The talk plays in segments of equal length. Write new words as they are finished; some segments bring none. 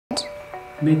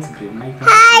That's great. My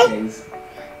Hi. guys.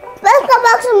 Welcome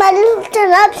back to my little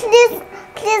channel.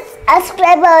 Please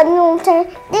subscribe our new channel.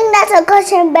 Ding that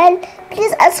question bell.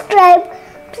 Please subscribe.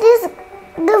 Please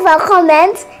give a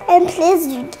comment and please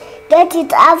get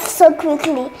it up so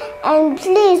quickly. And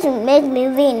please make me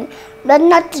win, but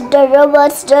not the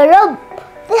robots. They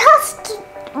have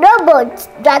robots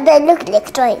that they look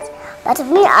like toys. But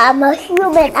me, I'm a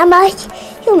human. You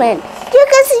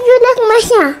can see you like my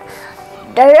hair.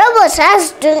 The robot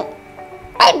has to.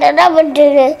 The robot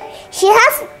did. She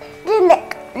has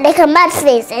like a mad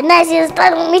face, and now she's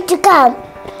telling me to come.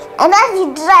 And now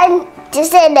she's trying to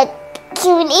say that she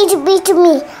will beat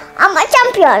me. I'm a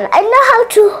champion. I know how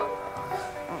to.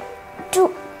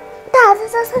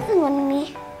 There's something on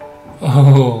me.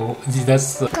 Oh,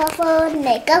 that's.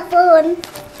 Microphone.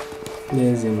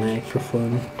 There's a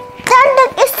microphone.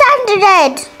 It's turned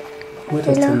red. What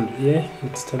is turned? Yeah,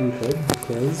 it's turned red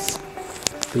because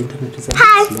the internet is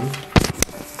Hi. slow.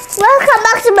 Welcome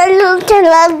back to my little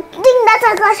channel. Ding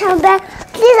that question bell.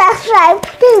 Please subscribe.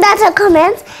 Ding that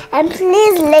comment, and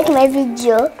please like my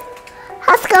video.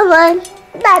 Has come on.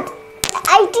 But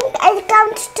I think I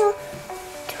count to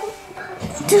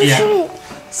Yeah. 3.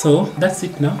 So that's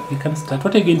it now. You can start.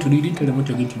 What are you going to do? You didn't tell them what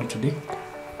you're going to do today.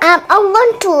 I'm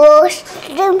going to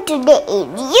stream today.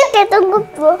 You get a good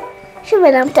pro. Sure,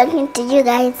 when I'm talking to you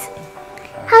guys.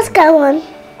 How's come on?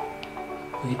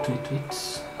 Wait.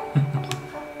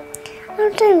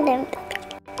 I'm telling them to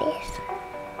this.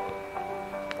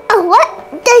 Oh, what?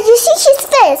 Did you see his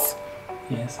face?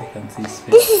 Yes, I can see his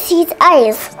face. This is his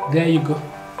eyes. There you go.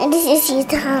 And this is his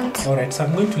hand. Alright, so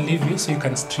I'm going to leave you so you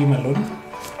can stream alone.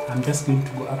 I'm just going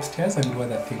to go upstairs and do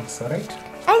other things, alright?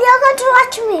 And you're going to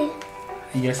watch me.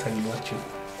 Yes, I will watch you.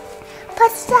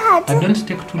 But Dad. But don't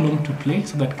take too long to play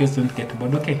so that guys don't get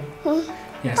bored, okay?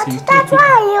 Yeah, so But you Dad, play. why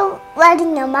are you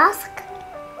wearing your mask?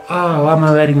 Oh, why am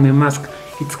I wearing my mask?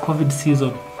 It's COVID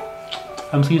season.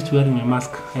 I'm so used to wearing my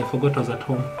mask. I forgot I was at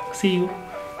home. See you.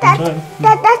 Enjoy.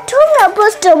 That you're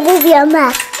supposed to move your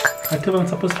mask. I tell I'm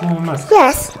supposed to wear my mask.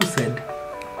 Yes. Who said?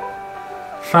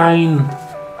 Fine.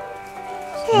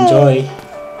 Enjoy.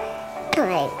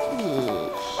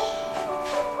 Maybe.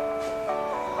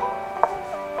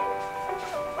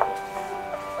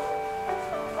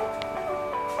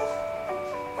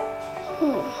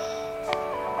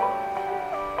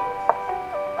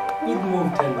 Good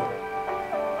move, Telo.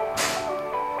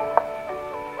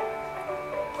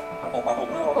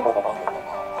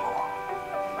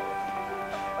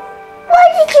 Why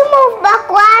did you move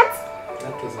backwards?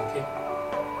 That was okay.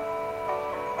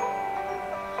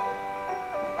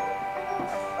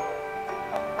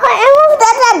 Why I moved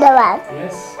that other one?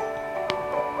 Yes.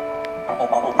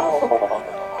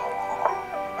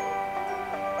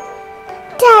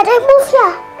 Dad, I moved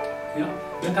here. Yeah.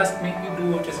 Don't ask me. You do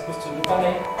what you're supposed to do.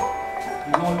 Okay?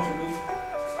 You know what to do.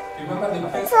 Remember the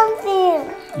best. Something.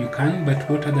 You can, but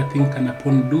what other thing can a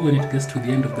pawn do when it gets to the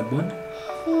end of the board?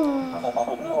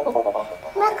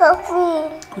 Make a queen.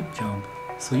 Good job.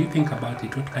 So you think about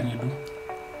it. What can you do?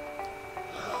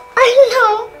 I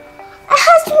know. I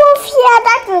have to move here.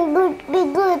 That will be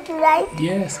good, right?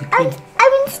 Yes, it And will. I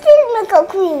will still make a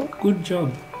queen. Good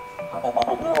job.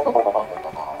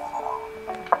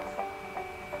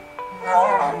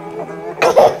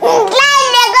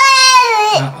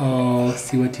 Uh-oh.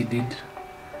 See what he did.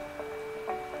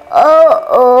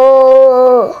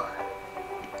 Oh.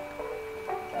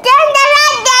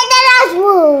 Dangerous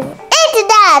move. Eat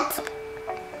that.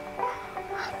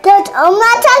 That I'm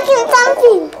attacking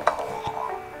something.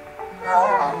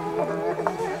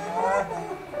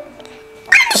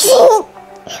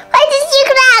 Why did you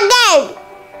cry again?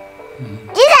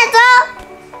 Is all?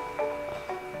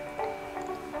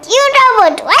 You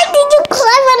robot, why did you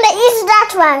climb and eat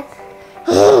that one?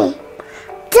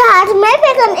 Dad, maybe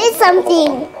I can eat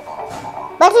something.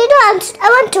 But I don't. I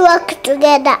want to work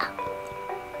together.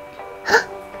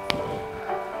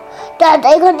 Dad,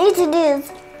 I can eat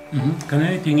this. Can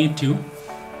anything eat you?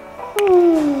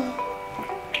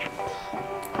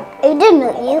 I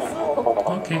didn't eat.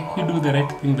 Okay, you do the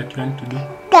right thing that you want to do.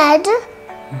 Dad,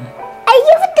 I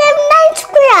give them 9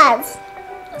 squares.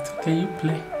 It's okay, you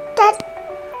play. Dad,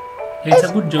 Yeah, it's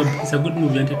a good job. It's a good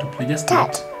move. You wanted to play. Just do Dad,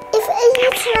 it. if I eat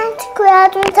 9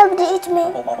 squares, will somebody eat me?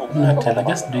 No, Telo,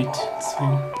 just do it. It's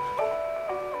fine.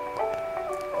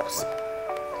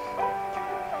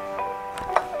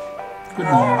 Good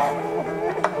move.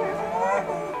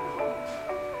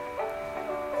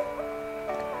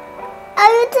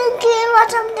 Are you thinking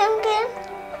what I'm thinking?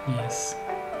 Yes.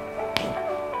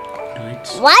 Do it.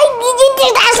 Why did you do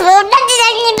that? That is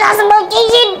impossible.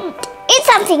 Eat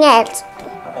something else.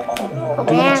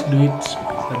 Do it. Do it. It's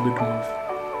a good move.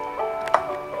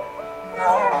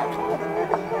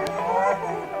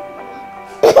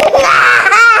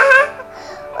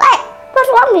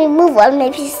 Let me move all my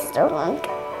pieces around.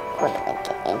 Put it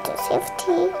into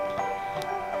safety.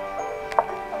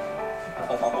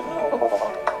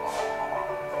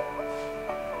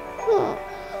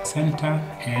 Center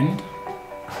and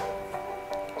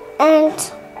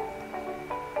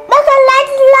make a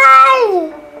light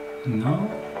line. no.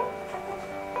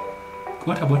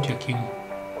 What about your king?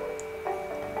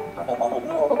 Make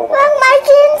my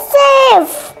king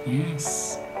safe.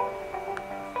 Yes.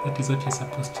 That is what you're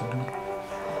supposed to do.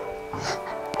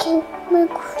 Okay,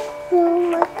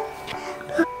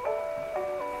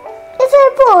 it's a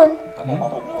ball.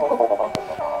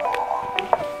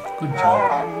 Good job.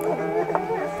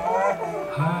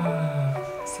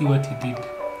 See what he did.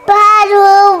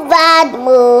 Bad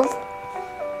move.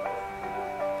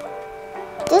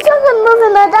 This one can move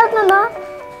in that one, no?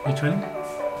 Which one?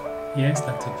 Yes,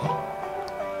 that's okay.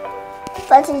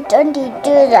 But you don't do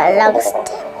the long step.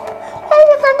 Hey,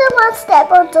 you can do one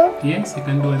step also. Yes, you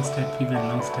can do one step, even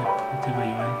long step, whatever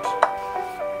you want.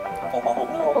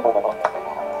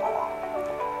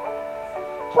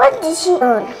 What did she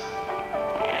own?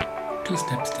 2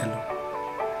 steps, Telo.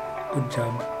 Good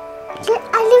job.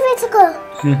 I leave it to go.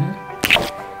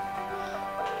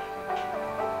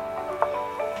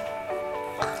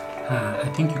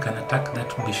 I think you can attack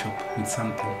that bishop with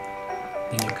something.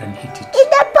 Then you can hit it.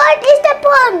 It's the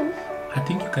pawn. I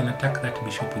think you can attack that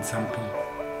bishop with something.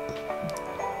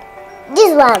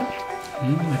 This one.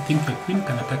 I think your queen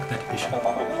can attack that bishop.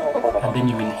 And then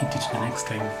you will hit it the next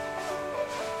time.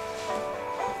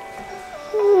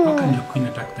 How can your queen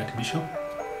attack that bishop?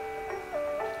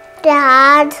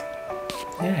 Dad.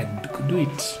 Yeah, do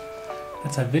it.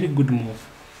 That's a very good move.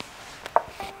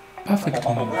 Perfect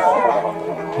move.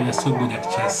 You are so good at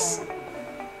chess.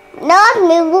 Not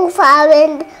me move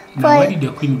forward. Now, why did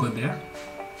your queen go there?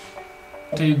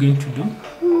 What are you going to do?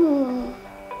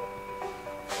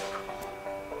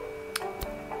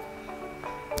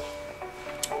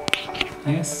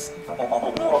 Yes.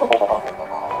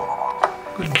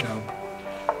 Good job.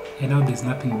 And now there's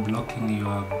nothing blocking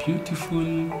your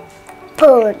beautiful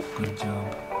pawn. Good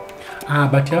job.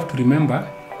 But you have to remember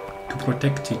to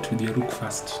protect it with your rook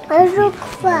first.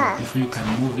 Before you can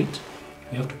move it,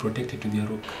 you have to protect it with your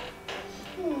rook.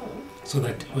 So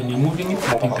that when you're moving it,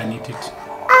 nothing can hit it.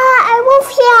 I move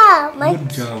here. Good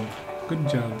job. Good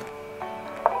job.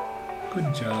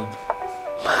 Good job.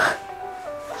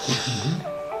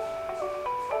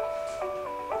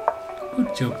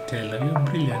 Good job, Telo. You're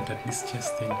brilliant at this chess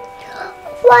thing.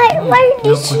 Why Now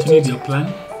did she continue with your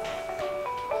plan.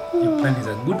 Your plan is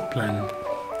a good plan.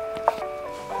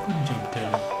 Good job,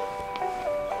 Telo.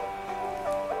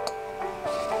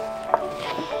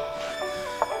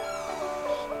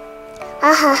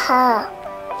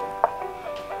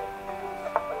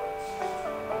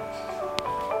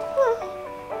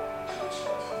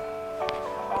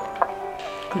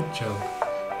 Good job.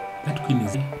 That queen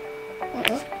is...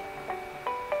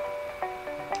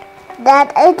 Dad,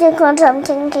 I think what I'm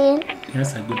thinking.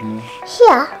 That's a good move.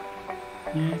 Here.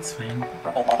 Yeah, it's fine.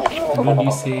 And what do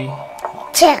you say?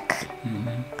 Check.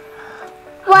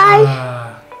 Why?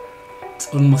 It's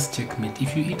almost checkmate.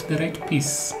 If you hit the right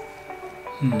piece,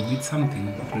 with something,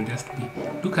 it will just be...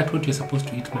 Look at what you're supposed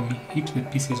to hit, mommy. Hit the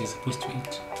pieces you're supposed to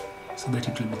hit, so that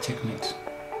it will be checkmate.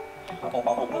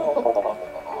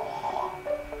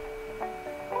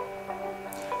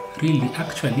 Really,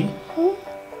 actually,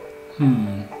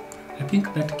 I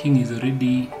think that king is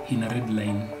already in a red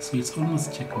line, so it's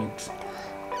almost checkmate.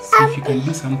 So if you can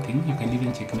do something, you can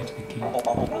even checkmate the king. I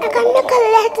can make a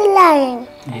red line.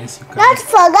 Yes, you can. Not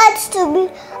forget to be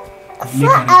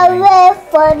far away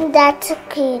from that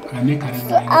king. I make a red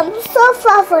line. I'm so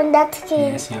far from that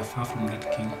king. Yes, you are far from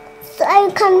that king. So I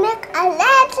can make a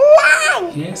red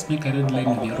line. Yes, make a red line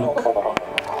with your rook.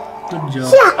 Good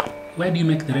job. Here. Where do you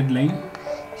make the red line?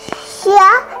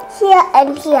 Here, here,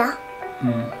 and here.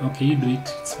 Okay, you do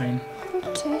it. It's fine.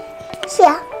 Okay.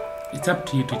 Here. It's up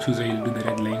to you to choose where you'll do the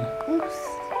red line.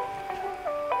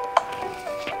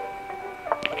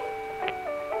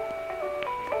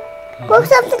 Move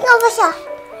something over here.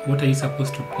 What are you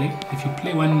supposed to play? If you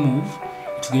play one move,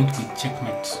 it's going to be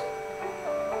checkmate.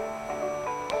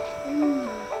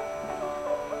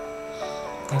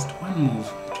 Just one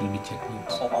move, it will be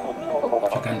checkmate.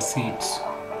 If you can see it.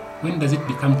 When does it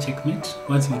become checkmate?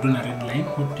 Once you've done a red line,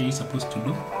 what are you supposed to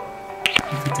do?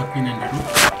 If it's a queen and a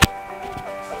rook.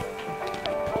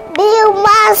 You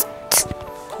must.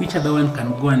 Which other one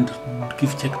can go and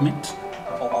give checkmate?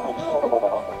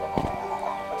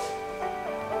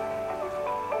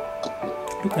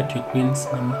 Look at your queens,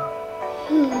 Mama.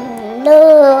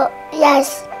 No.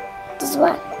 Yes. This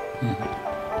one.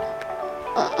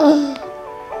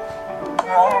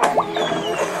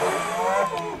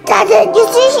 Dad, you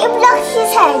see she blocked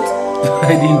his head.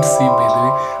 I didn't see, by the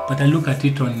way, but I look at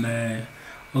it on.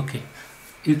 Okay,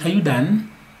 are you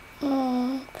done?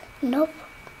 Nope.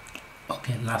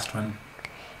 Okay, last one.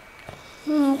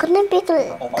 Can I pick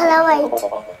color white?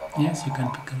 Yes, you can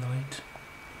pick color white.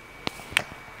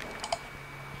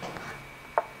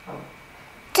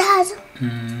 Dad,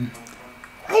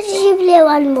 why did you play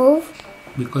one move?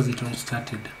 Because it all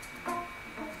started.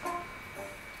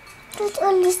 It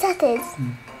only started.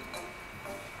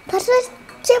 But what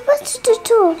you're supposed to do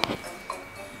too?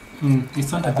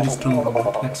 It's not a very strong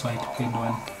robot, that's why it played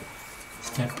one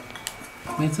step.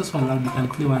 But it's also allowed, you can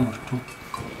play one or two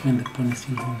when the pawn is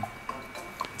still home.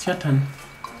 It's your turn.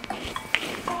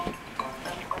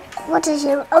 What is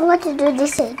it? I'm going to do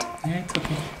this side. Yeah, it's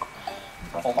okay.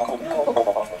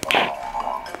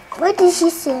 Why did she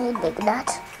say it like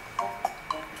that?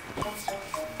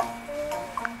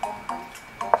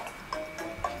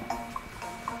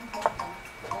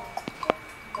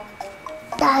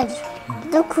 Dad,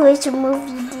 look which move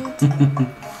you did.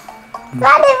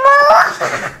 Daddy, move!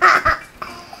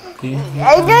 Okay. I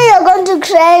know you're going to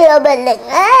cry a bit like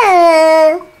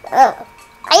I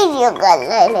know you're going to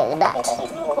lie like that.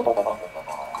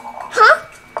 Huh?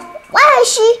 Why is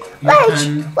she? Why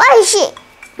is she?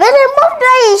 When I moved,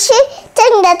 why is she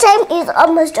saying the time is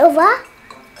almost over?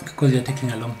 Because you're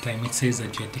taking a long time. It says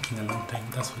that you're taking a long time.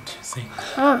 That's what she's saying.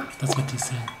 That's what he's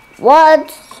saying.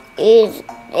 What is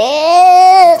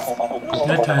this?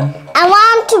 Your turn. I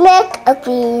want to make a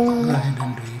queen. Go ahead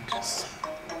and do it.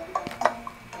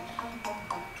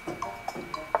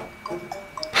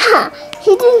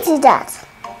 He didn't see that.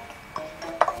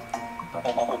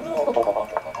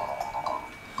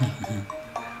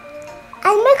 I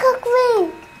make a queen.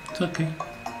 It's okay.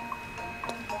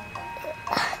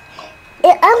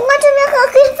 I'm going to make a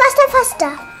queen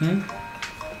faster.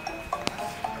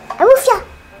 I move here.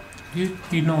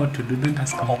 You know what to do. Don't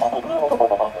ask me.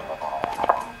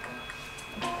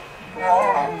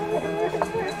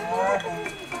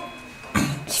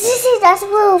 Did you see that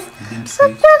move? Didn't see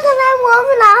But it. where can I move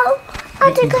now? I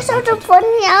want to get out of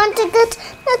funny. I want to get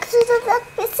next to the black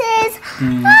pieces.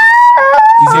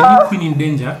 Is your new queen in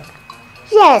danger?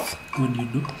 Yes. What do you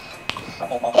do?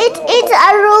 It's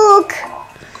a rook.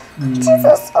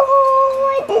 Jesus,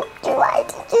 why did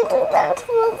you do that?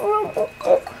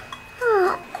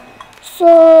 So,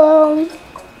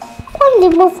 only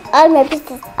move all my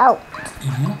pieces out.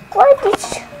 Why did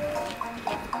you?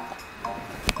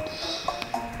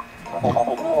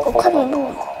 What can you do?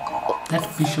 That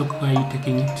bishop, where are you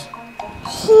taking it?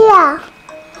 Here.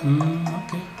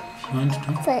 Okay. If you want to.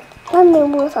 So, let me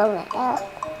move somewhere else.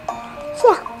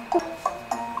 Here.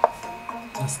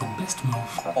 That's the best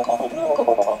move.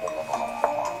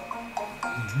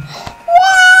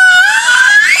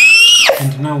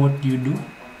 And now what do you do?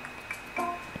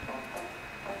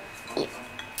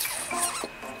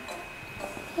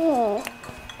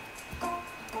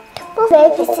 Move my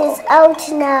pieces out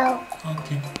now.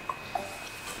 Okay.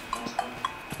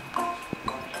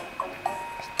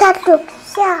 That look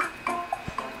here.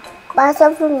 But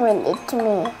something will eat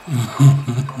me.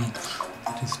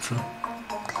 That is true.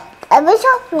 A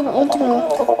bishop will eat me.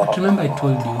 But remember I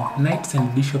told you, knights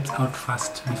and bishops out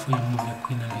first before you move your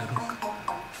queen and your rook.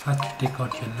 First you take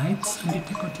out your knights and you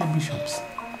take out your bishops.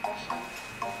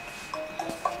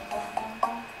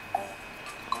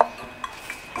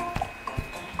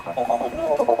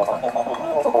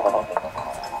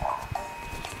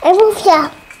 I move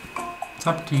here. It's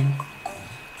up to you.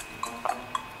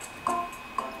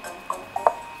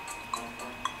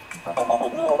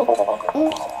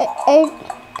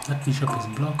 That bishop is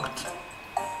blocked.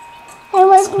 I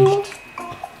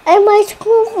might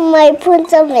move my pawn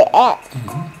somewhere else.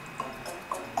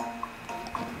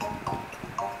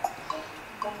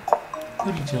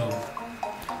 Good job.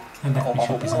 And that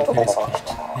bishop isn't very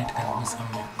squished. It can go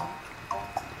somewhere.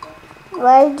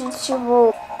 Why did she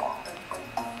move?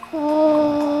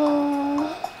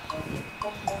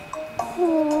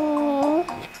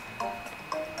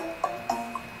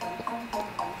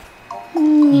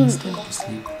 It's time to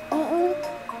sleep.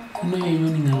 You know you're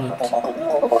yawning a lot.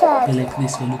 You're like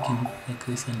this, you're looking like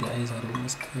this and your eyes are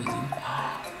almost closing.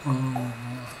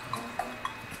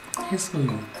 I saw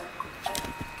you.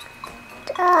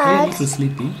 Are you a little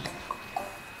sleepy?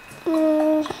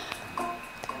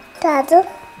 Dad,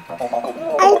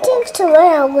 I think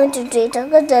tomorrow I'm going to do it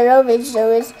because the rubbish is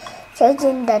always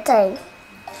checking the time.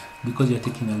 Because you're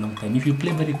taking a long time. If you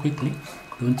play very quickly,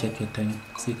 don't check your time.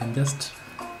 So you can just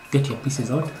get your pieces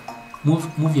out,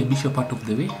 move your bishop out of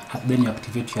the way, and then you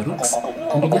activate your rooks,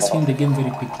 and you just win the game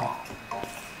very quickly.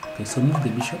 Okay, so move the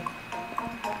bishop.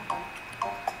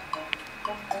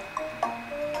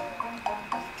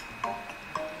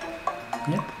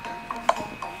 Yep.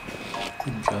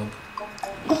 Good job.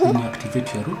 Then you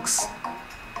activate your rooks.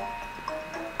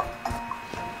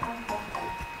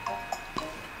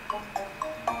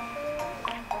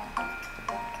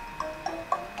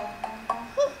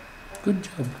 Good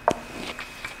job.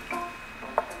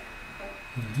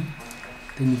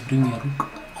 Then you bring your rook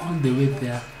all the way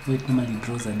there where it normally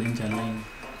draws a danger line,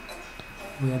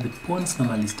 where the pawns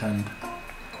normally stand.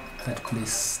 That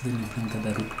place, then you bring the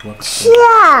other rook to work.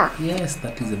 Yeah. Yes,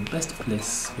 that is the best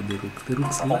place for the rook. The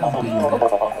rooks love being there.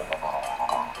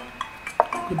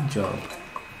 Good job.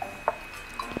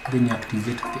 Then you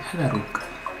activate the other rook.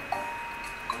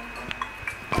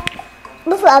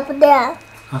 Move up there.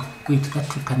 Ah, wait,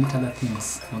 that rook can eat other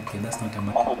things. Okay, that's not a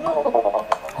matter.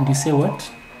 And you say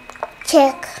what?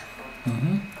 Check.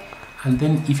 And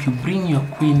then if you bring your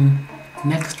queen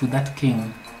next to that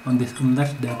king on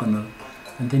that diagonal,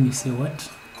 and then you say what?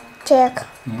 Check.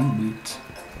 Do it.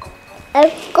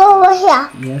 And go over here.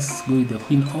 Yes, go with the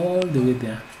queen all the way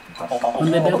there. On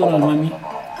the diagonal, mommy.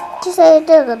 Just say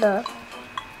diagonal.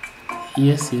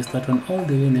 Yes, that one all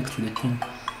the way next to the king.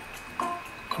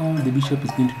 Oh, the bishop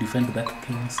is going to defend that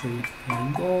king, so you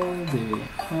can go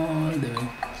all the way.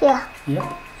 Yeah.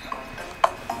 Yep.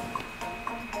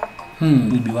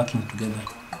 We'll be working together.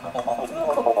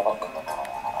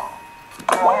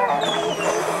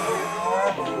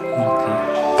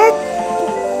 Okay.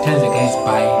 Tell the guys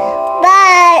bye.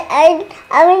 Bye.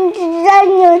 I will join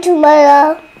you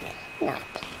tomorrow. No,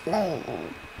 playing.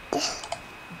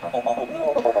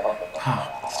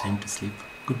 It's time to sleep.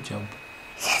 Good job.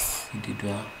 Yes. You did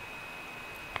well.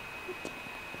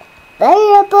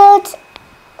 Bye, Robert.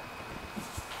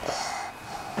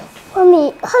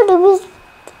 Mommy, how do we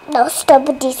now stop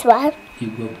this one? You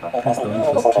go press the one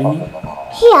for streaming.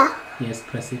 Here. Yes,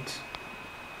 press it.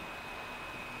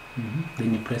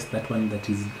 Then you press that one that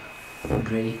is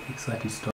gray, so that you stop.